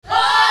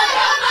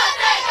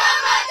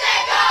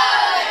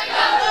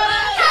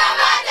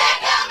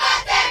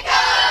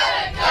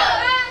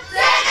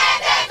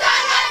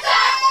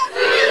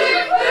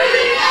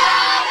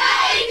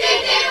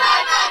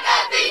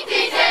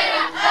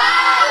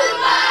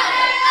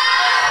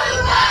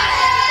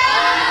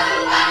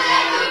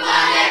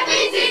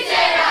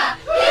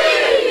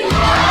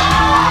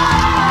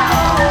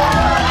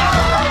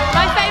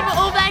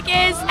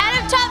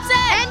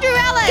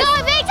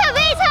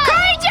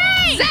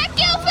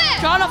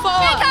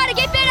forward. Ben Carter,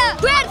 get better.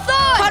 Grant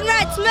Thorne.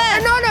 Conrad Smith.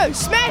 Nono,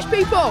 smash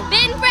people.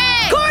 Ben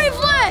Frank. Corey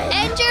Flynn.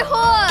 Andrew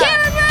Hoare.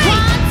 Karen Ray.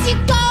 Once you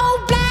go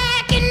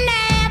black and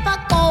never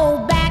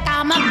go back,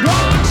 I'm a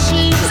black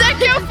sheep. Zach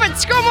Guilford,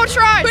 score more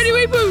tries. Pretty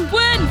Weepu,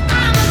 win.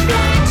 I'm a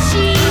black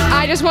sheep.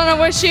 I just want to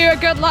wish you a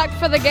good luck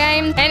for the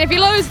game. And if you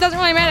lose, it doesn't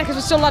really matter because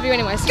we still love you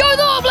anyways. Go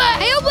the All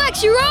Blacks. Hey, All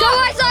Blacks, you're on. Go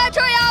Isaiah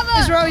Toyama.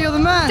 Israel, you're the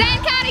man. Ben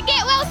Carter,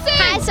 get well soon.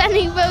 Hi,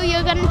 Sunnyville,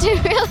 you're going to do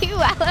really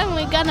well and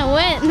we're going to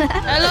win.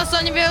 Hello,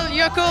 Sunnyvale,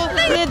 you're cool.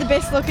 They're the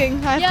best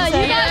looking, I have to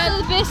say. You guys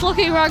are the best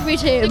looking rugby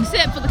team.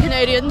 Except for the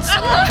Canadians.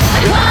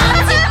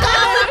 Once you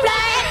go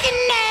black and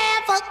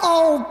never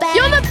go back.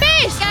 You're the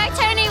best. Go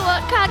Tony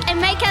Woodcock and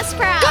make us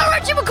proud. Go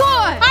Richie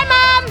McCoy. Hi,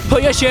 Mum.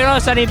 Put your shirt on,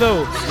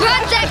 Sunnyville.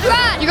 Run, Jack,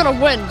 run. You're going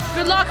to win.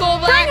 Good luck, All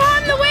Blacks. Bring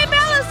home the Webb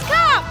Ellis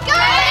Cup. Go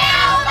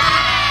All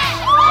Blacks.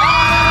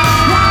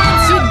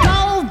 Once you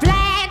go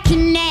black, you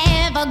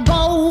never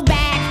go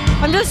back.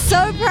 I'm just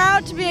so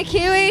proud to be a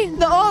Kiwi.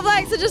 The All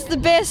Blacks are just the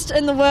best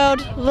in the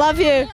world. Love you.